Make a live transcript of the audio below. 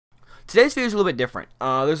Today's video is a little bit different.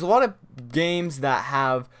 There's a lot of games that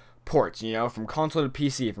have ports, from console to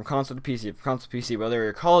PC, from console to PC, from console to PC. Whether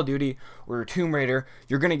you're Call of Duty or you're Tomb Raider,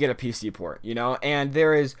 you're going to get a PC port, and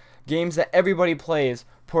there is games that everybody plays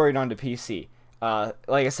ported onto PC.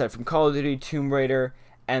 Like I said, from Call of Duty, Tomb Raider,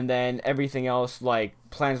 and then everything else like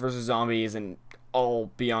Plants vs. Zombies and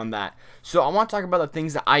all beyond that. So I want to talk about the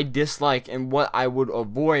things that I dislike and what I would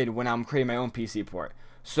avoid when I'm creating my own PC port.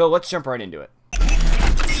 So let's jump right into it.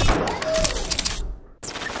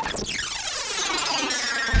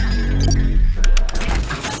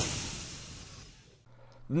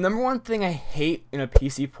 The number one thing I hate in a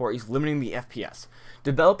PC port is limiting the FPS.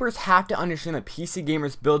 Developers have to understand that PC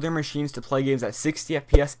gamers build their machines to play games at 60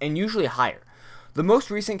 FPS and usually higher. The most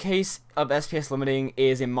recent case of FPS limiting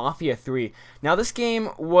is in Mafia 3. Now this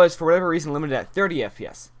game was for whatever reason limited at 30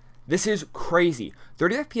 FPS. This is crazy.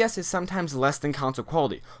 30 FPS is sometimes less than console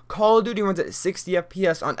quality. Call of Duty runs at 60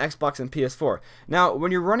 FPS on Xbox and PS4. Now,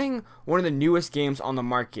 when you're running one of the newest games on the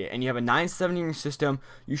market and you have a 970 in your system,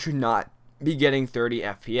 you should not be getting 30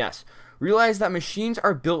 FPS. Realize that machines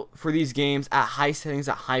are built for these games at high settings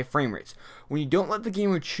at high frame rates. When you don't let the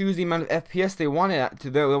gamer choose the amount of FPS they want to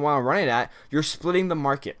run it at, you're splitting the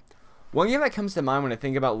market. One game that comes to mind when I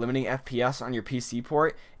think about limiting FPS on your PC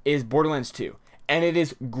port is Borderlands 2. And it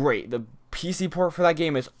is great. The PC port for that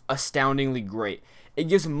game is astoundingly great. It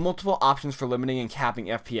gives multiple options for limiting and capping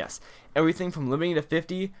FPS. Everything from limiting to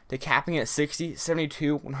 50 to capping at 60,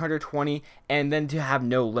 72, 120, and then to have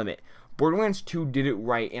no limit. Borderlands 2 did it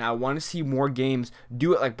right, and I want to see more games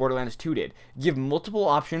do it like Borderlands 2 did. Give multiple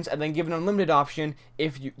options and then give an unlimited option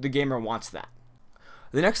if the gamer wants that.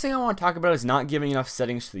 The next thing I want to talk about is not giving enough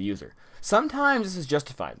settings to the user. Sometimes this is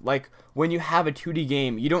justified. Like when you have a 2D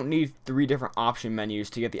game, you don't need 3 different option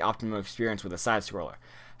menus to get the optimal experience with a side scroller.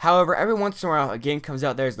 However, every once in a while a game comes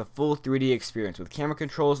out there as the full 3D experience with camera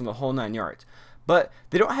controls and the whole 9 yards. But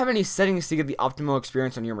they don't have any settings to get the optimal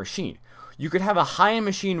experience on your machine. You could have a high-end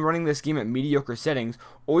machine running this game at mediocre settings,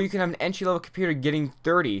 or you can have an entry-level computer getting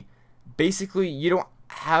 30. Basically, you don't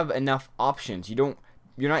have enough options. You're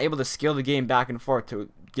not able to scale the game back and forth to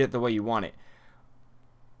get it the way you want it.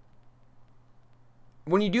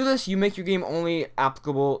 When you do this, you make your game only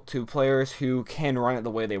applicable to players who can run it the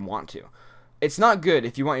way they want to. It's not good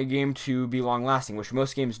if you want your game to be long-lasting, which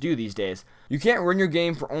most games do these days. You can't run your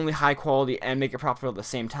game for only high quality and make it profitable at the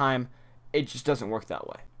same time. It just doesn't work that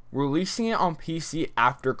way. Releasing it on PC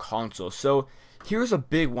after console. So here's a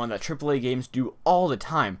big one that AAA games do all the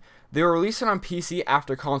time. They release it on PC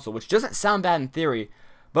after console, which doesn't sound bad in theory,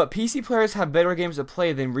 but PC players have better games to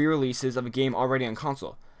play than re-releases of a game already on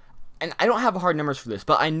console. And I don't have hard numbers for this,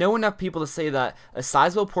 but I know enough people to say that a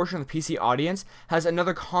sizable portion of the PC audience has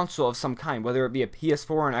another console of some kind, whether it be a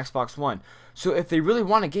PS4 or an Xbox One. So if they really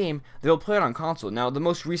want a game, they'll play it on console. Now, the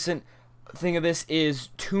most recent thing of this is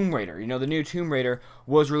Tomb Raider. The new Tomb Raider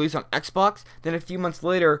was released on Xbox, then a few months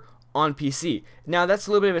later on PC. Now, that's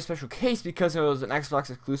a little bit of a special case because it was an Xbox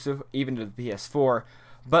exclusive even to the PS4,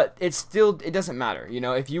 but it doesn't matter.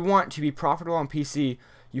 If you want to be profitable on PC,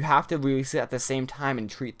 you have to release it at the same time and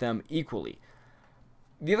treat them equally.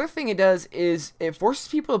 The other thing it does is it forces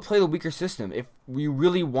people to play the weaker system. If you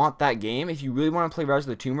really want that game, if you really want to play Rise of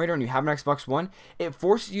the Tomb Raider and you have an Xbox One, it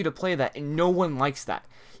forces you to play that, and no one likes that.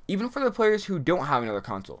 Even for the players who don't have another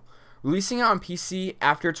console. Releasing it on PC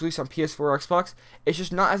after it's released on PS4 or Xbox, it's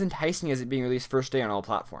just not as enticing as it being released first day on all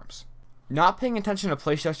platforms. Not paying attention to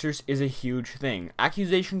playtesters is a huge thing.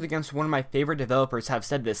 Accusations against one of my favorite developers have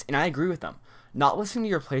said this, and I agree with them. Not listening to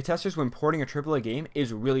your playtesters when porting a AAA game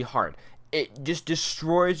is really hard. It just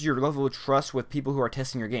destroys your level of trust with people who are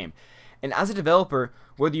testing your game. And as a developer,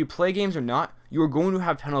 whether you play games or not, you are going to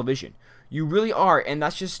have tunnel vision. You really are, and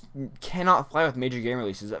that's just cannot fly with major game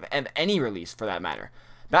releases, of any release for that matter.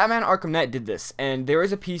 Batman Arkham Knight did this, and there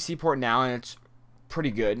is a PC port now, and it's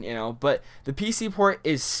pretty good, but the PC port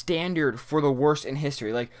is standard for the worst in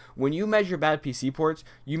history. Like, when you measure bad PC ports,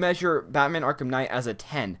 you measure Batman Arkham Knight as a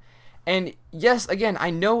 10. And yes, again,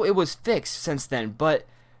 I know it was fixed since then, but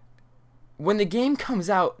when the game comes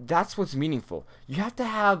out, that's what's meaningful. You have to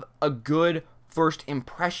have a good first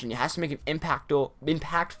impression. It has to make an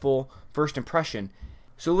impactful first impression.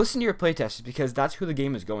 So listen to your playtesters because that's who the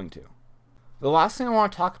game is going to. The last thing I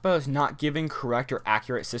want to talk about is not giving correct or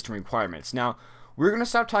accurate system requirements. Now, we're going to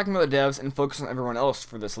stop talking about the devs and focus on everyone else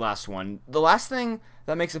for this last one. The last thing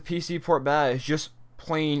that makes a PC port bad is just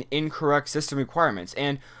plain incorrect system requirements.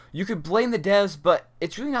 And you could blame the devs, but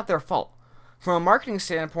it's really not their fault. From a marketing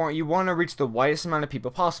standpoint, you want to reach the widest amount of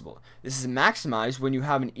people possible. This is maximized when you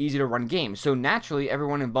have an easy to run game, so naturally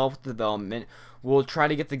everyone involved with the development will try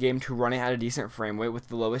to get the game to run at a decent frame rate with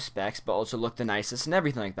the lowest specs, but also look the nicest and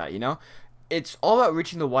everything like that, you know? It's all about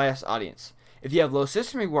reaching the widest audience. If you have low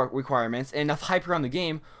system requirements and enough hype around the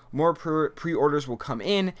game, more pre-orders will come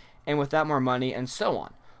in, and with that more money, and so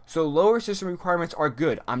on. So lower system requirements are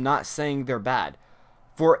good. I'm not saying they're bad.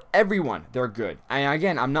 For everyone, they're good. And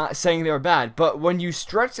again, I'm not saying they're bad, but when you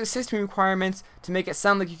stretch the system requirements to make it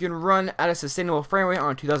sound like you can run at a sustainable frame rate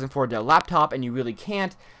on a 2004 Dell laptop, and you really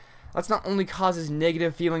can't, that's not only causes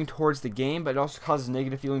negative feeling towards the game, but it also causes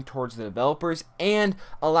negative feeling towards the developers and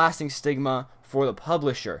a lasting stigma for the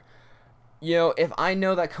publisher. You know, if I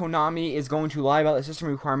know that Konami is going to lie about the system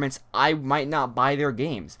requirements, I might not buy their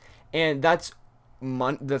games. And that's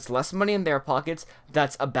less money in their pockets.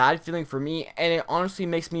 That's a bad feeling for me, and it honestly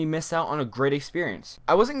makes me miss out on a great experience.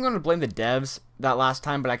 I wasn't going to blame the devs that last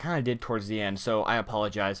time, but I kind of did towards the end, so I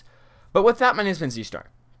apologize. But with that, my name has been Z-Star.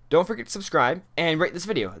 Don't forget to subscribe and rate this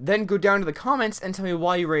video. Then go down to the comments and tell me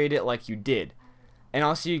why you rated it like you did. And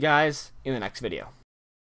I'll see you guys in the next video.